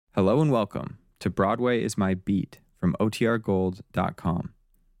Hello and welcome to Broadway is My Beat from OTRGold.com.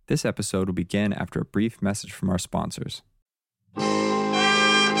 This episode will begin after a brief message from our sponsors.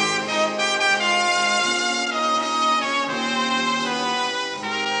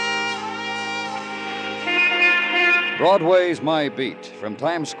 Broadway's My Beat, from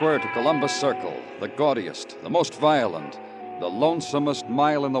Times Square to Columbus Circle, the gaudiest, the most violent, the lonesomest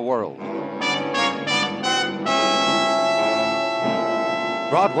mile in the world.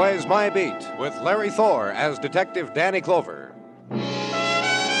 Broadway's My Beat, with Larry Thor as Detective Danny Clover.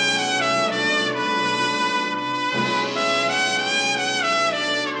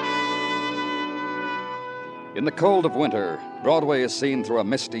 In the cold of winter, Broadway is seen through a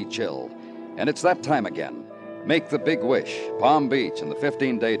misty chill. And it's that time again. Make the big wish, Palm Beach, and the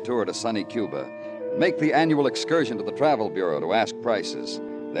 15-day tour to sunny Cuba. Make the annual excursion to the Travel Bureau to ask prices.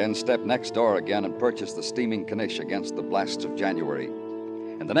 Then step next door again and purchase the steaming Knish against the blasts of January.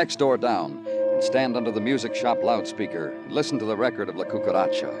 And the next door down, and stand under the music shop loudspeaker and listen to the record of La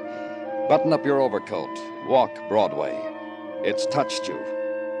Cucaracha. Button up your overcoat. Walk Broadway. It's touched you,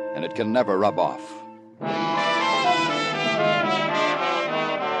 and it can never rub off.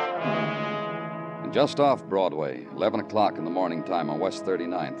 And just off Broadway, 11 o'clock in the morning time on West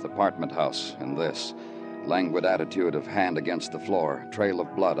 39th, apartment house, and this languid attitude of hand against the floor, trail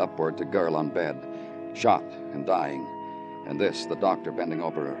of blood upward to girl on bed, shot and dying. And this, the doctor bending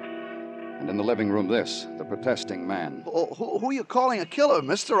over her. And in the living room, this, the protesting man. Who are you calling a killer,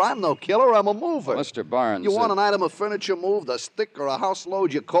 mister? I'm no killer. I'm a mover. Well, Mr. Barnes... You want an item of furniture moved, a stick or a house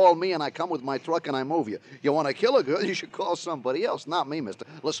load, you call me and I come with my truck and I move you. You want a killer girl, you should call somebody else, not me, mister.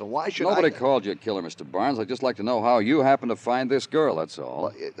 Listen, why should Nobody called you a killer, Mr. Barnes. I'd just like to know how you happen to find this girl, that's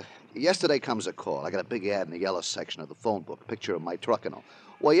all. Well, yesterday comes a call. I got a big ad in the yellow section of the phone book, picture of my truck and all.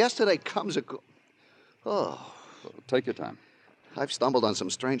 Well, yesterday comes a call. Oh... Take your time. I've stumbled on some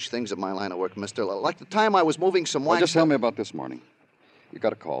strange things in my line of work, mister. Like the time I was moving some wax... Well, just tell me about this morning. You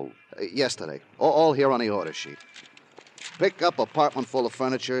got a call. Yesterday. All here on the order sheet. Pick up apartment full of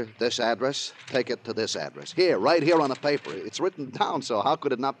furniture, this address. Take it to this address. Here, right here on the paper. It's written down, so how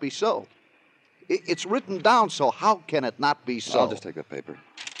could it not be so? It's written down, so how can it not be so? I'll just take that paper.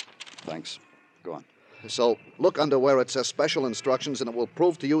 Thanks. Go on. So, look under where it says special instructions, and it will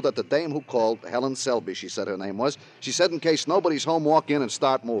prove to you that the dame who called, Helen Selby, she said her name was, she said in case nobody's home, walk in and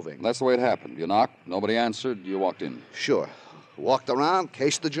start moving. That's the way it happened. You knocked, nobody answered, you walked in. Sure. Walked around,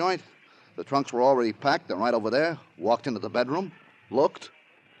 cased the joint. The trunks were already packed. They're right over there. Walked into the bedroom. Looked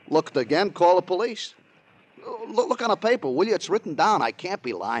again, called the police. Look on the paper, will you? It's written down. I can't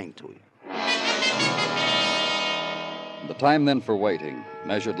be lying to you. The time then for waiting,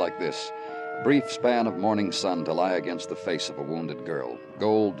 measured like this. Brief span of morning sun to lie against the face of a wounded girl.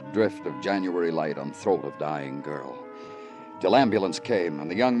 Gold drift of January light on throat of dying girl. Till ambulance came,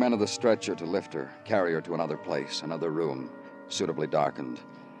 and the young men of the stretcher to lift her, carry her to another place, another room, suitably darkened.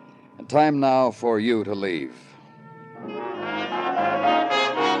 And time now for you to leave.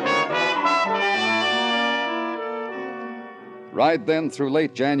 Ride then through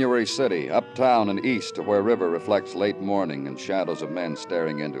late January city, uptown and east to where river reflects late morning and shadows of men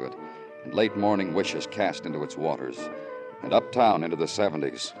staring into it. And late morning wishes cast into its waters, and uptown into the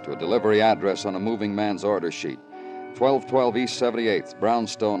 70s to a delivery address on a moving man's order sheet. 1212 East 78th,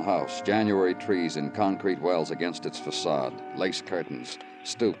 brownstone house, January trees in concrete wells against its facade, lace curtains,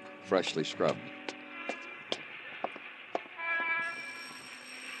 stoop, freshly scrubbed.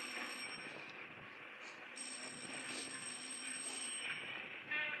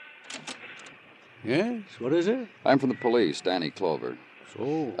 Yes, what is it? I'm from the police, Danny Clover.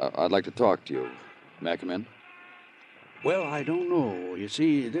 So? I'd like to talk to you. May I come in? Well, I don't know. You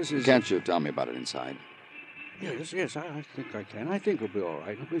see, this is... Can't you tell me about it inside? Yes, I think I can. I think it'll be all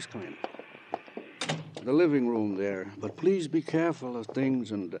right. Now, please come in. The living room there. But please be careful of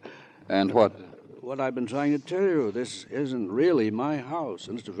things and... And what? What I've been trying to tell you. This isn't really my house,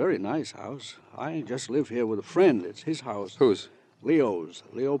 and it's a very nice house. I just live here with a friend. It's his house. Whose? Leo's.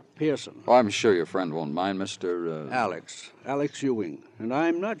 Leo Pearson. Oh, I'm sure your friend won't mind, Mr. Alex Ewing. And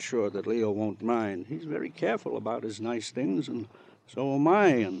I'm not sure that Leo won't mind. He's very careful about his nice things, and so am I,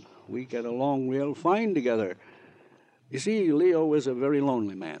 and we get along real fine together. You see, Leo is a very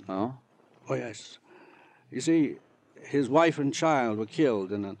lonely man. Oh? Oh, yes. You see, his wife and child were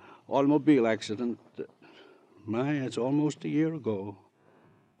killed in an automobile accident. It's almost a year ago.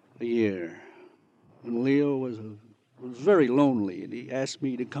 A year. And Leo was very lonely, and he asked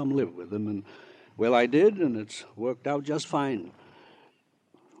me to come live with him, and, well, I did, and it's worked out just fine.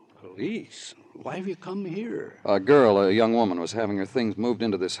 Police? Why have you come here? A young woman, was having her things moved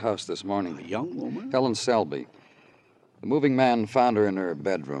into this house this morning. A young woman? Helen Selby. The moving man found her in her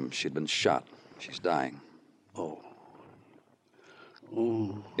bedroom. She'd been shot. She's dying. Oh.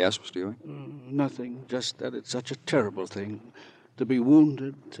 Yes, Mr. Ewing? Nothing. Just that it's such a terrible thing. To be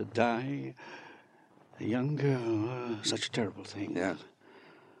wounded, to die. A young girl, such a terrible thing. Yes.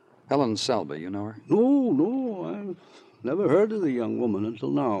 Helen Selby, you know her? No, I've never heard of the young woman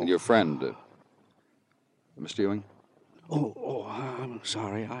until now. And your friend, Mr. Ewing? I'm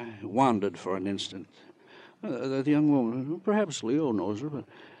sorry. I wandered for an instant. The young woman, perhaps Leo knows her, but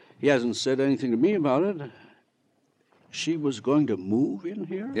he hasn't said anything to me about it. She was going to move in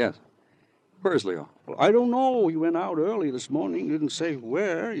here? Yes. Where's Leo? Well, I don't know. He went out early this morning. Didn't say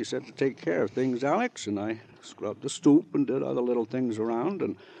where. He said to take care of things, Alex, and I scrubbed the stoop and did other little things around,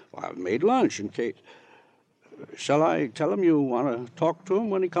 and I made lunch in case. Shall I tell him you want to talk to him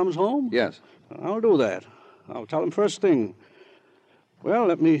when he comes home? Yes. I'll do that. I'll tell him first thing. Well,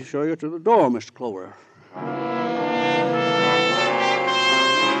 let me show you to the door, Mr. Clover.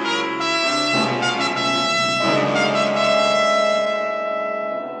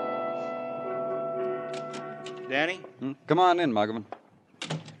 Danny? Come on in, Muggavan.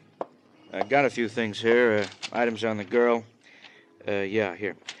 I got a few things here. Items on the girl. Here.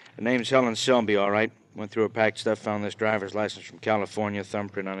 Her name's Helen Selby, all right. Went through her packed stuff, found this driver's license from California,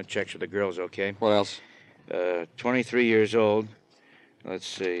 thumbprint on it, checks with the girl's okay. What else? 23 years old. Let's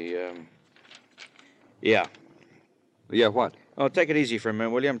see, Yeah, what? Oh, take it easy for a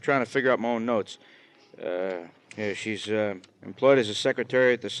minute, will you? I'm trying to figure out my own notes. Here, she's employed as a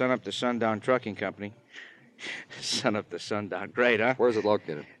secretary at the Sun Up to Sundown Trucking Company. Sun Up to Sundown. Great, huh? Where's it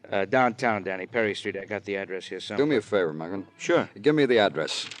located? Downtown, Danny. Perry Street. I got the address here somewhere. Do me a favor, Muggavan. Sure. Give me the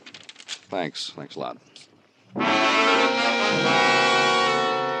address. Thanks a lot.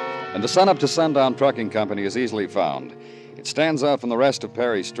 And the Sun Up to Sundown Trucking Company is easily found. It stands out from the rest of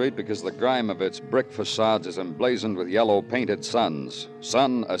Perry Street because the grime of its brick facades is emblazoned with yellow painted suns.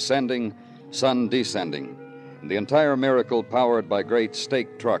 Sun ascending, sun descending. And the entire miracle powered by great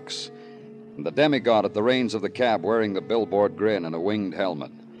stake trucks. And the demigod at the reins of the cab wearing the billboard grin and a winged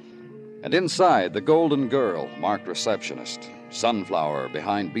helmet. And inside, the golden girl, marked receptionist. Sunflower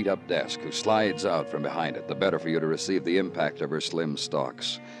behind beat-up desk, who slides out from behind it, the better for you to receive the impact of her slim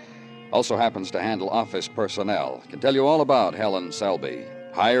stalks. Also happens to handle office personnel. Can tell you all about Helen Selby.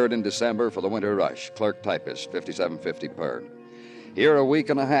 Hired in December for the winter rush. Clerk typist, $57.50 per. Here a week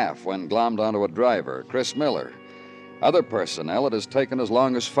and a half when glommed onto a driver, Chris Miller. Other personnel, it has taken as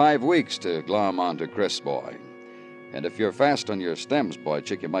long as 5 weeks to glom onto Chris Boy. And if you're fast on your stems, boy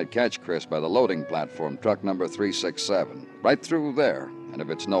chick, you might catch Chris by the loading platform, truck number 367. Right through there. And if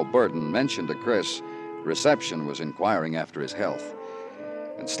it's no burden, mention to Chris, reception was inquiring after his health.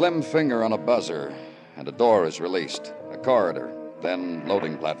 And slim finger on a buzzer, and a door is released. A corridor, then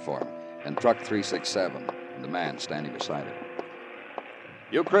loading platform, and truck 367, and the man standing beside it.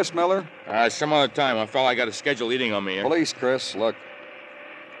 You Chris Miller? Some other time. I felt I got a schedule eating on me here. Police, Chris, look.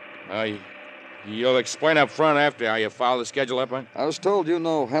 You'll explain up front after how you file the schedule up, huh? I was told you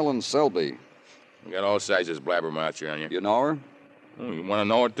know Helen Selby. You got all sizes blabbermouths here on you. You know her? You want to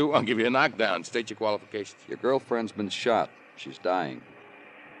know her, too? I'll give you a knockdown. State your qualifications. Your girlfriend's been shot. She's dying.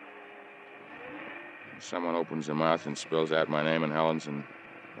 Someone opens their mouth and spills out my name and Helen's, and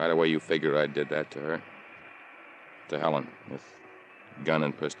right away you figure I did that to her. To Helen, with gun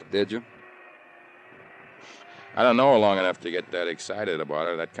and pistol. Did you? I don't know her long enough to get that excited about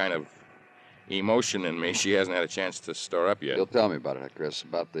her. That kind of emotion in me, she hasn't had a chance to store up yet. You'll tell me about it, Chris,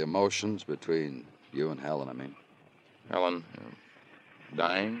 about the emotions between you and Helen, I mean. Helen,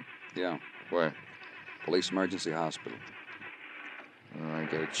 dying? Yeah. Where? Police Emergency Hospital. I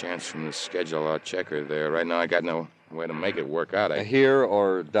get a chance from the schedule. I'll check her there. Right now, I got no way to make it work out. Here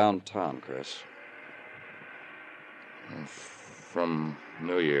or downtown, Chris? From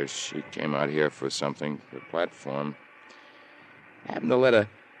New Year's, she came out here for something, the platform. Happened to let a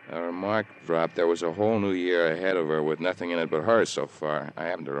remark drop. There was a whole new year ahead of her with nothing in it but her so far. I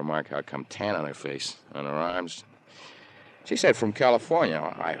happened to remark how come tan on her face, on her arms. She said from California.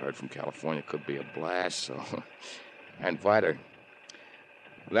 I heard from California could be a blast, so I invite her.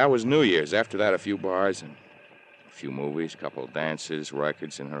 That was New Year's. After that, a few bars and a few movies, a couple of dances,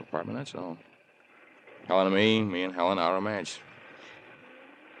 records in her apartment, that's all. Helen and me and Helen, our match.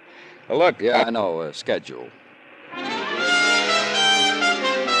 Look. Yeah, I know. Schedule.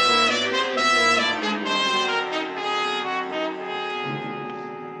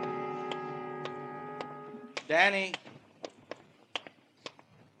 Danny.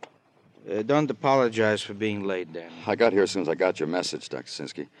 Don't apologize for being late, Danny. I got here as soon as I got your message, Dr.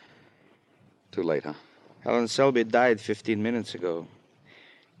 Sinsky. Too late, huh? Helen Selby died 15 minutes ago.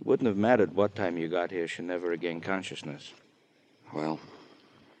 Wouldn't have mattered what time you got here. She never regained consciousness. Well,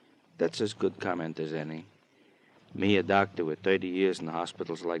 That's as good comment as any. Me, a doctor with 30 years in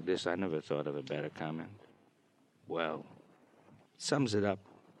hospitals like this, I never thought of a better comment. Well, sums it up.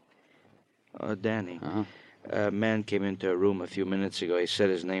 Oh, Danny. Uh-huh. A man came into a room a few minutes ago. He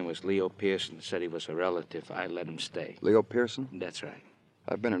said his name was Leo Pearson. Said he was a relative. I let him stay. Leo Pearson? That's right.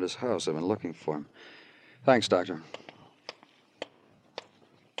 I've been at his house. I've been looking for him. Thanks, Doctor.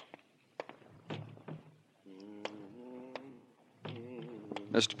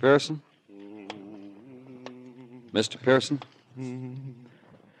 Mr. Pearson? Mr. Pearson?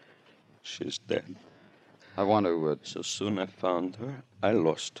 She's dead. I want to, So soon I found her, I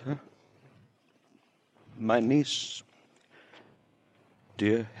lost her. My niece,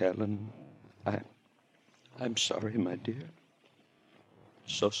 dear Helen, I'm sorry, my dear.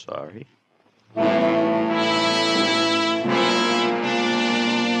 So sorry.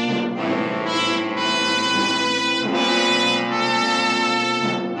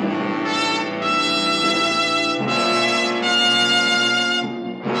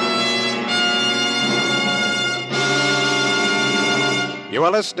 You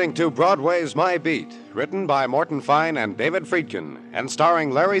are listening to Broadway's My Beat, written by Morton Fine and David Friedkin, and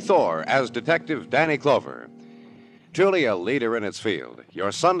starring Larry Thor as Detective Danny Clover. Truly a leader in its field,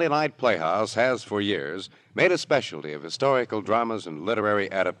 your Sunday night playhouse has for years made a specialty of historical dramas and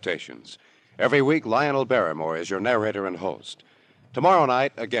literary adaptations. Every week, Lionel Barrymore is your narrator and host. Tomorrow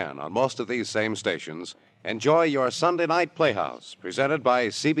night, again, on most of these same stations, enjoy your Sunday night playhouse, presented by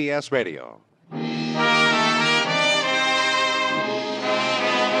CBS Radio.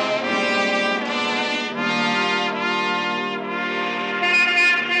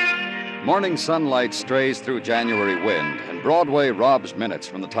 Morning sunlight strays through January wind, and Broadway robs minutes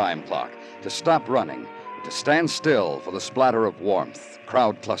from the time clock to stop running, to stand still for the splatter of warmth,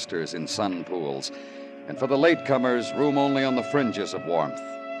 crowd clusters in sun pools, and for the latecomers, room only on the fringes of warmth,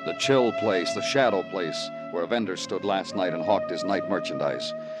 the chill place, the shadow place where a vendor stood last night and hawked his night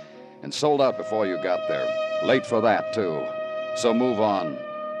merchandise, and sold out before you got there. Late for that, too. So move on.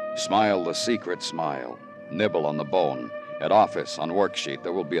 Smile the secret smile. Nibble on the bone. At office, on worksheet,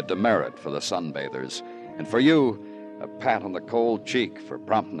 there will be a demerit for the sunbathers. And for you, a pat on the cold cheek for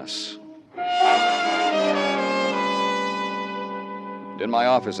promptness. In my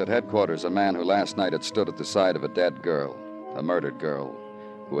office at headquarters, a man who last night had stood at the side of a dead girl, a murdered girl,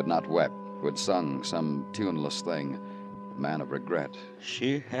 who had not wept, who had sung some tuneless thing, a man of regret.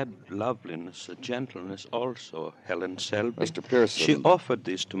 She had loveliness, a gentleness also, Helen Selby. Mr. Pearson. She offered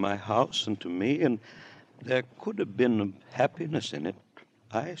this to my house and to me, and there could have been happiness in it.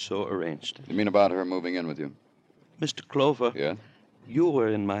 I so arranged it. You mean about her moving in with you? Mr. Clover, Yeah? you were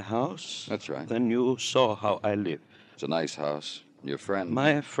in my house. That's right. Then you saw how I live. It's a nice house. Your friend?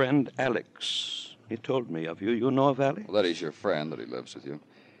 My friend Alex, he told me of you. You know of Alex? Well, that he's your friend, that he lives with you.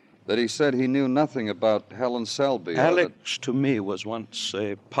 That he said he knew nothing about Helen Selby. Alex, to me, was once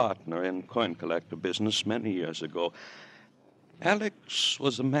a partner in coin collector business many years ago. Alex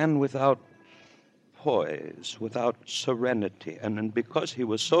was a man without poise, without serenity, and because he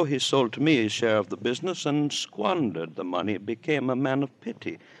was so, he sold to me his share of the business and squandered the money, became a man of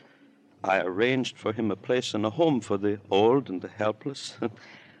pity. I arranged for him a place in a home for the old and the helpless,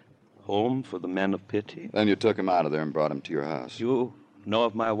 home for the men of pity. Then you took him out of there and brought him to your house. You know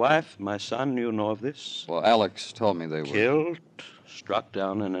of my wife, my son, you know of this? Well, Alex told me they were... Killed, struck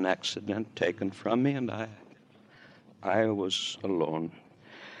down in an accident, taken from me, and I was alone.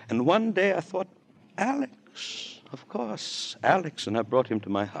 And one day I thought, Alex, of course, Alex, and I brought him to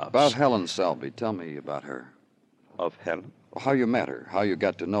my house. About Helen Selby, tell me about her. Of Helen? How you met her, how you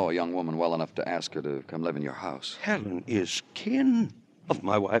got to know a young woman well enough to ask her to come live in your house. Helen is kin of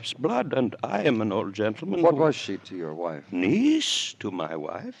my wife's blood, and I am an old gentleman. What was she to your wife? Niece to my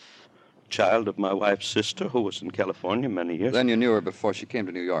wife, child of my wife's sister, who was in California many years. Then you knew her before she came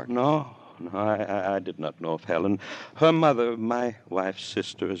to New York? No, I did not know of Helen. Her mother, my wife's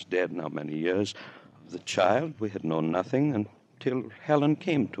sister, is dead now many years. Of the child, we had known nothing until Helen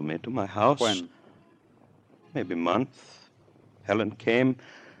came to me, to my house. When? Maybe a month. Helen came,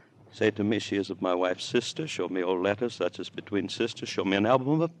 say to me she is of my wife's sister, show me old letters such as between sisters, show me an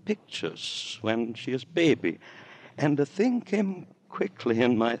album of pictures when she is baby. And the thing came quickly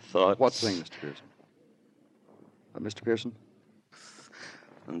in my thoughts. What thing, Mr. Pearson? Mr. Pearson?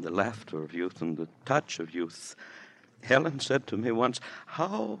 And the laughter of youth and the touch of youth. Helen said to me once,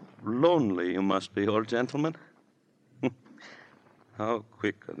 "How lonely you must be, old gentleman." How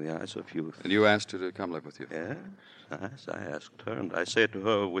quick are the eyes of youth. And you asked her to come live with you? Yes, I asked her, and I said to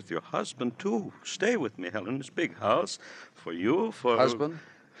her, with your husband, too. Stay with me, Helen. It's a big house for you, for... Husband?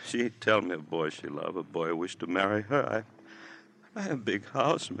 She'd tell me a boy she loved, a boy who wished to marry her. I have a big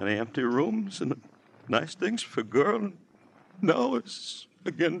house, many empty rooms, and nice things for a girl. And now it's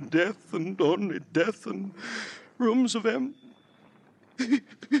again death and only death and rooms of empty.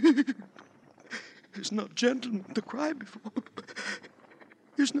 He's not gentleman to cry before.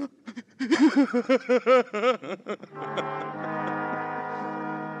 He's not.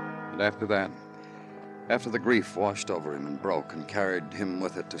 And after that, after the grief washed over him and broke and carried him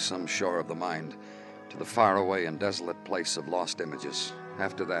with it to some shore of the mind, to the faraway and desolate place of lost images,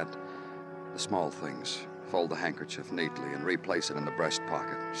 after that, the small things. Fold the handkerchief neatly and replace it in the breast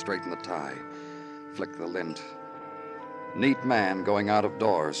pocket. Straighten the tie. Flick the lint. Neat man going out of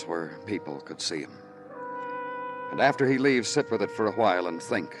doors where people could see him. And after he leaves, sit with it for a while and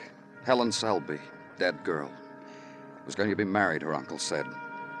think. Helen Selby, dead girl. Was going to be married, her uncle said,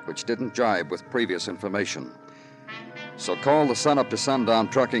 which didn't jibe with previous information. So call the Sun Up to Sundown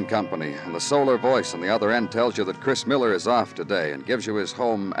Trucking Company, and the Solar Voice on the other end tells you that Chris Miller is off today and gives you his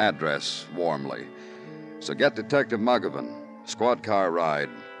home address warmly. So get Detective Muggavan, squad car ride,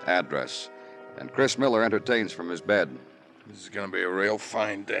 address, and Chris Miller entertains from his bed. This is going to be a real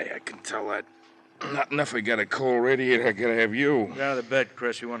fine day, I can tell that. Not enough we got a cold radiator, I gotta have you. Get out of the bed,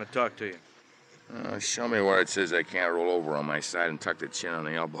 Chris. We want to talk to you. Show me where it says I can't roll over on my side and tuck the chin on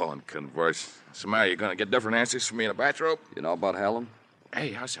the elbow and converse. Samara, you gonna get different answers from me in a bathrobe? You know about Helen?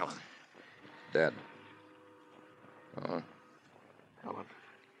 Hey, how's Helen? Dead. Oh. Helen.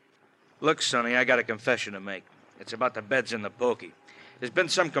 Look, Sonny, I got a confession to make. It's about the beds in the pokey. There's been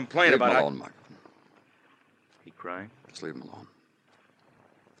some complaint about... Leave him alone, Mark. He crying? Just leave him alone.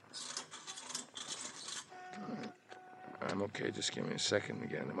 I'm okay. Just give me a second to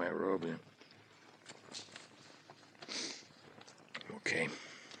get into my robe. Yeah. Okay.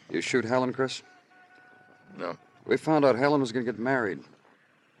 You shoot Helen, Chris? No. We found out Helen was going to get married.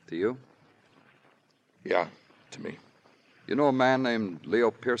 To you? Yeah, to me. You know a man named Leo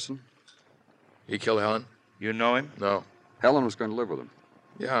Pearson? He killed Helen? You know him? No. Helen was going to live with him.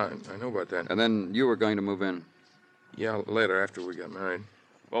 Yeah, I know about that. And then you were going to move in. Yeah, later, after we got married.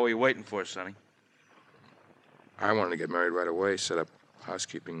 What were you waiting for, Sonny? I wanted to get married right away, set up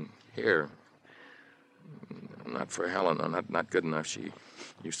housekeeping here. Not for Helen, no, not good enough. She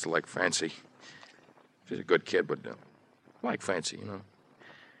used to like fancy. She's a good kid, but like fancy, you know.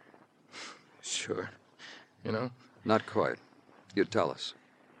 Sure. You know? Not quite. You tell us.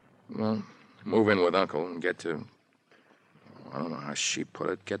 Well, move in with Uncle and get to, I don't know how she put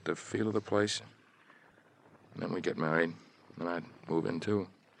it, get the feel of the place. And then we get married, and I'd move in too.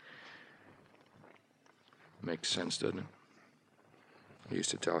 Makes sense, doesn't it? I used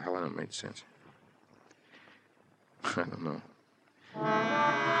to tell Helen it made sense. I don't know.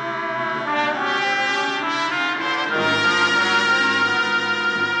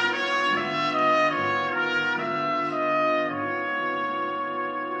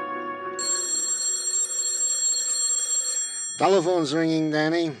 Telephone's ringing,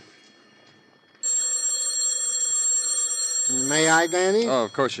 Danny. May I, Danny? Oh,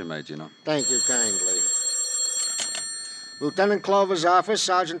 of course you may, Gino. Thank you kindly. Lieutenant Clover's office,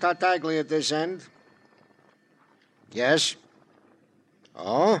 Sergeant Tartaglia at this end. Yes?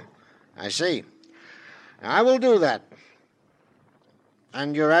 Oh, I see. I will do that.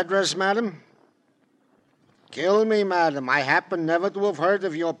 And your address, madam? Kill me, madam. I happen never to have heard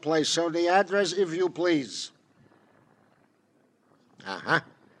of your place, so the address, if you please. Uh-huh.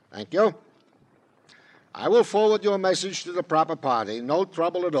 Thank you. I will forward your message to the proper party. No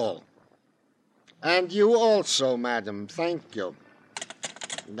trouble at all. And you also, madam. Thank you.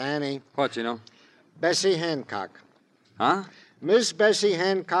 Danny. What, Gino? Bessie Hancock. Huh? Miss Bessie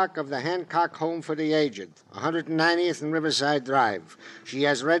Hancock of the Hancock Home for the Aged, 190th and Riverside Drive. She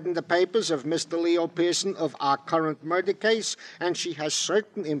has read in the papers of Mr. Leo Pearson of our current murder case, and she has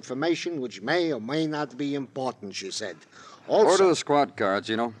certain information which may or may not be important, she said. Also, Order the squad car,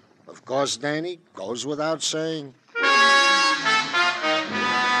 Gino. Of course, Danny. Goes without saying.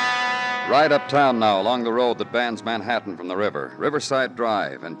 Ride uptown now along the road that bans Manhattan from the river. Riverside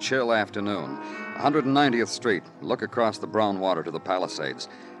Drive and chill afternoon. 190th Street. Look across the brown water to the Palisades.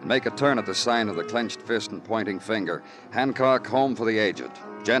 And make a turn at the sign of the clenched fist and pointing finger. Hancock Home for the Aged.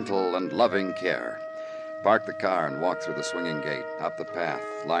 Gentle and loving care. Park the car and walk through the swinging gate, up the path,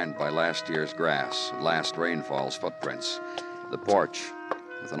 lined by last year's grass and last rainfall's footprints. The porch,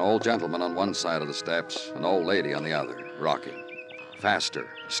 with an old gentleman on one side of the steps, an old lady on the other, rocking. Faster,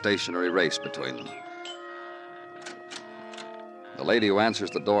 stationary race between them. The lady who answers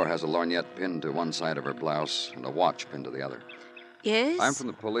the door has a lorgnette pinned to one side of her blouse and a watch pinned to the other. Yes? I'm from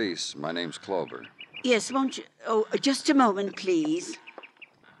the police. My name's Clover. Yes, won't you... Oh, just a moment, please.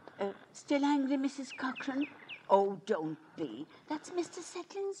 Still angry, Mrs. Cochran? Oh, don't be. That's Mr.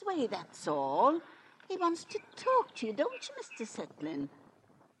 Settlin's way, that's all. He wants to talk to you, don't you, Mr. Settlin?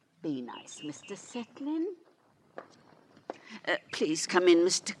 Be nice, Mr. Settlin. Please come in,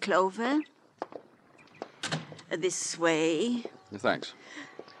 Mr. Clover. This way. Thanks.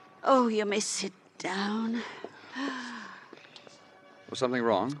 Oh, you may sit down. Was something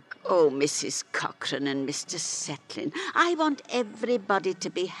wrong? Oh, Mrs. Cochran and Mr. Settlin, I want everybody to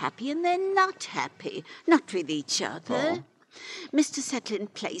be happy, and they're not happy. Not with each other. Oh. Mr.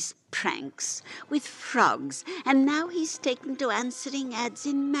 Settlin plays pranks with frogs, and now he's taken to answering ads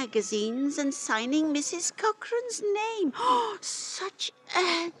in magazines and signing Mrs. Cochran's name. Oh, such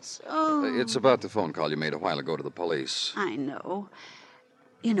ads. Oh. It's about the phone call you made a while ago to the police. I know.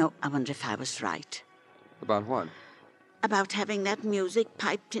 You know, I wonder if I was right. About what? About having that music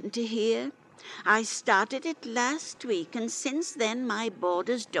piped into here. I started it last week, and since then my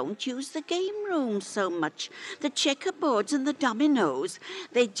boarders don't use the game room so much. The checkerboards and the dominoes.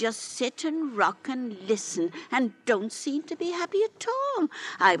 They just sit and rock and listen and don't seem to be happy at all.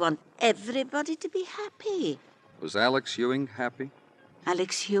 I want everybody to be happy. Was Alex Ewing happy?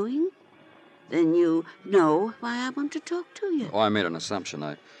 Alex Ewing? Then you know why I want to talk to you. Oh, I made an assumption.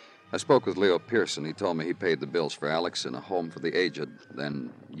 I spoke with Leo Pearson. He told me he paid the bills for Alex in a home for the aged.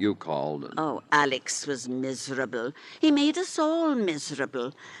 Then you called. And... Oh, Alex was miserable. He made us all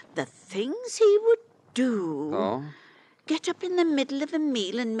miserable. The things he would do. Oh? Get up in the middle of a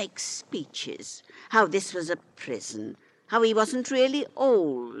meal and make speeches. How this was a prison. How he wasn't really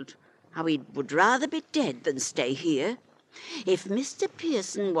old. How he would rather be dead than stay here. If Mr.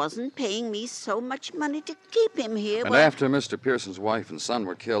 Pearson wasn't paying me so much money to keep him here... And after Mr. Pearson's wife and son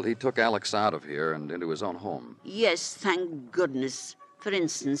were killed, he took Alex out of here and into his own home. Yes, thank goodness. For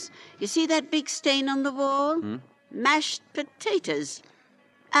instance, you see that big stain on the wall? Mashed potatoes.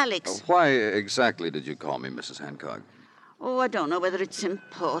 Alex... Why exactly did you call me, Mrs. Hancock? Oh, I don't know whether it's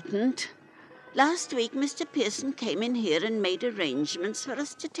important. Last week, Mr. Pearson came in here and made arrangements for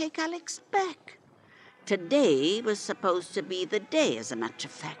us to take Alex back. Today was supposed to be the day, as a matter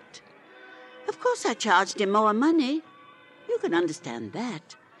of fact. Of course, I charged him more money. You can understand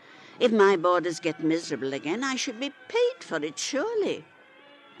that. If my boarders get miserable again, I should be paid for it, surely.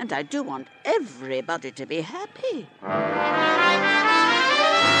 And I do want everybody to be happy.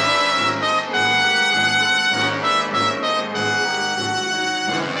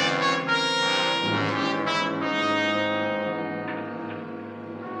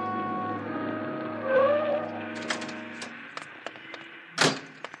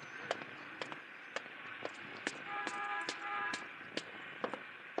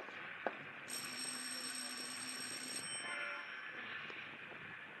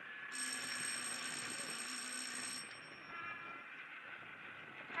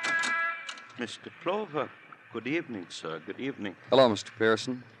 Mr. Clover, good evening, sir. Good evening. Hello, Mr.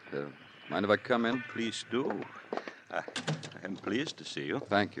 Pearson. Mind if I come in? Please do. I am pleased to see you.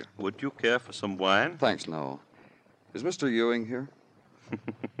 Thank you. Would you care for some wine? Thanks, no. Is Mr. Ewing here?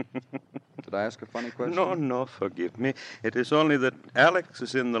 Did I ask a funny question? No, forgive me. It is only that Alex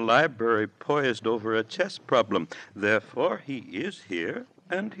is in the library poised over a chess problem. Therefore, he is here,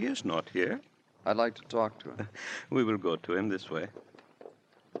 and he is not here. I'd like to talk to him. We will go to him this way.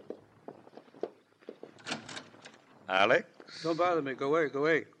 Alex? Don't bother me. Go away, go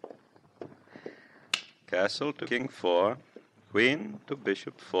away. Castle to King 4, Queen to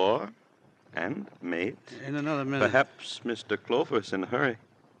Bishop 4, and mate. In another minute. Perhaps Mr. Clover's in a hurry.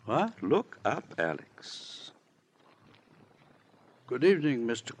 What? Look up, Alex. Good evening,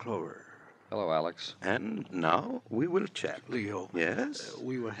 Mr. Clover. Hello, Alex. And now we will chat. Leo. Yes?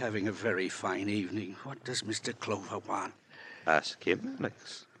 We were having a very fine evening. What does Mr. Clover want? Ask him,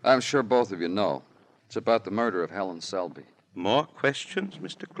 Alex. I'm sure both of you know. It's about the murder of Helen Selby. More questions,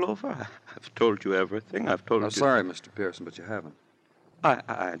 Mr. Clover? I've told you everything. I've told you... I'm sorry, Mr. Pearson, but you haven't.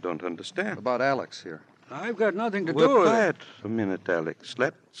 I don't understand. About Alex here. I've got nothing to do We're with quiet a minute, Alex.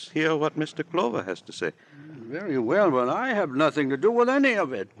 Let's hear what Mr. Clover has to say. Very well, but I have nothing to do with any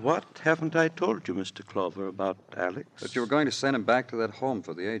of it. What haven't I told you, Mr. Clover, about Alex? That you were going to send him back to that home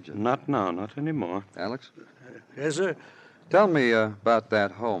for the aged. Not now, not anymore. Alex? Yes, sir? Tell me about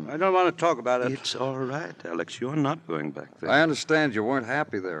that home. I don't want to talk about it. It's all right, Alex. You're not going back there. I understand you weren't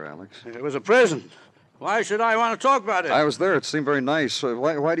happy there, Alex. It was a prison. Why should I want to talk about it? I was there. It seemed very nice.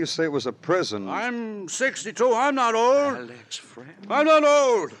 Why do you say it was a prison? I'm 62. I'm not old. Alex, friend. I'm not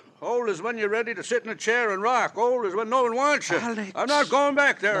old. Old is when you're ready to sit in a chair and rock. Old is when no one wants you. Alex. I'm not going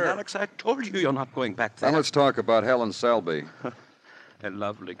back there. But Alex, I told you you're not going back there. Now let's talk about Helen Selby. A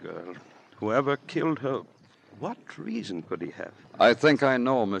lovely girl. Whoever killed her What reason could he have? I think I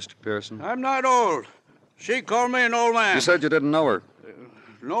know, Mr. Pearson. I'm not old. She called me an old man. You said you didn't know her.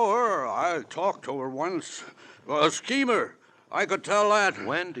 Know her? I talked to her once. A schemer. I could tell that.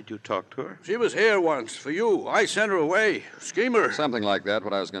 When did you talk to her? She was here once for you. I sent her away. Schemer. Something like that,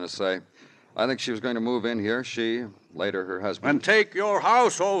 what I was going to say. I think she was going to move in here, she, later her husband. And take your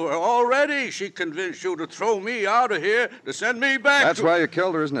house over. Already she convinced you to throw me out of here, to send me back. That's why you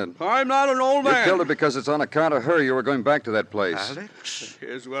killed her, isn't it? I'm not an old man. You killed her because it's on account of her you were going back to that place. Alex?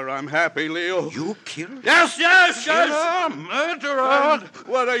 Here's where I'm happy, Leo. You killed? Yes, yes, Killer, yes. murderer.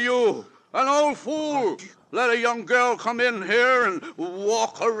 What are you? An old fool. Let a young girl come in here and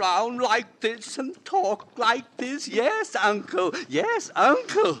walk around like this and talk like this. Yes, Uncle. Yes,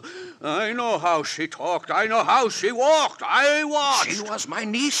 Uncle. I know how she talked. I know how she walked. I watched. She was my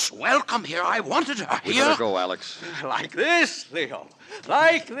niece. Welcome here. I wanted her We here. better go, Alex. Like this, Leo.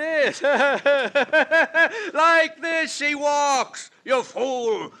 Like this. Like this she walks. You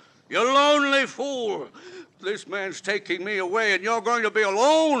fool. You lonely fool. This man's taking me away, and you're going to be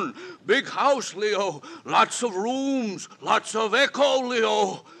alone. Big house, Leo. Lots of rooms. Lots of echo,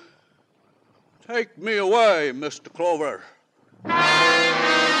 Leo. Take me away, Mr. Clover.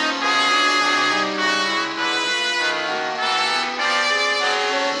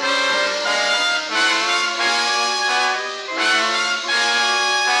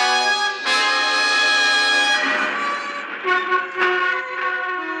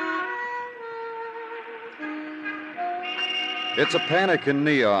 It's a panic in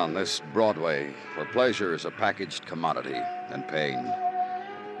neon, this Broadway, where pleasure is a packaged commodity and pain,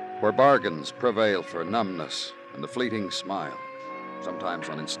 where bargains prevail for numbness and the fleeting smile, sometimes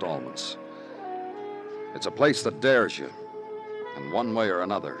on installments. It's a place that dares you, and one way or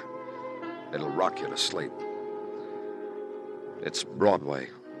another, it'll rock you to sleep. It's Broadway,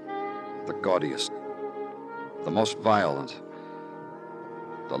 the gaudiest, the most violent,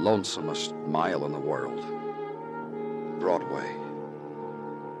 the lonesomest mile in the world. Broadway,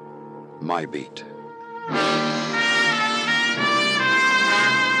 my beat.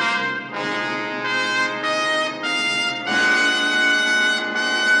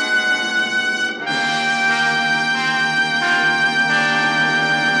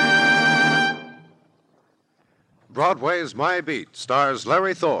 Broadway's My Beat stars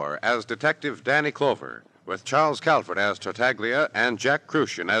Larry Thor as Detective Danny Clover, with Charles Calvert as Tartaglia and Jack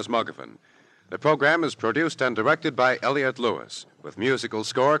Crucian as Muggavan. The program is produced and directed by Elliott Lewis, with musical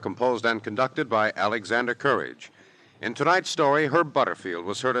score composed and conducted by Alexander Courage. In tonight's story, Herb Butterfield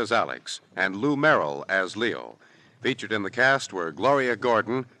was heard as Alex, and Lou Merrill as Leo. Featured in the cast were Gloria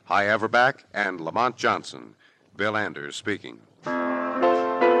Gordon, Hy Averback, and Lamont Johnson. Bill Anders speaking.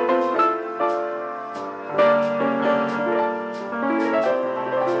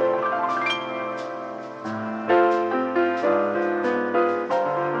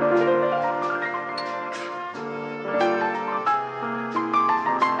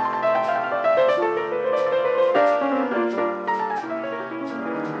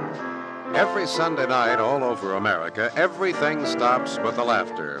 Every Sunday night all over America, everything stops with the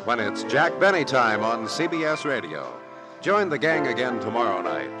laughter when it's Jack Benny time on CBS Radio. Join the gang again tomorrow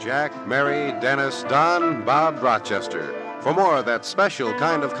night. Jack, Mary, Dennis, Don, Bob Rochester, for more of that special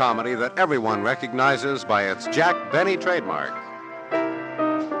kind of comedy that everyone recognizes by its Jack Benny trademark.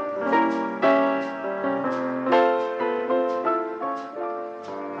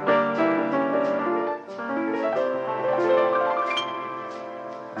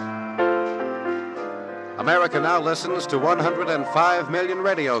 America now listens to 105 million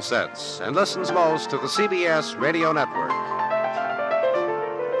radio sets and listens most to the CBS radio network.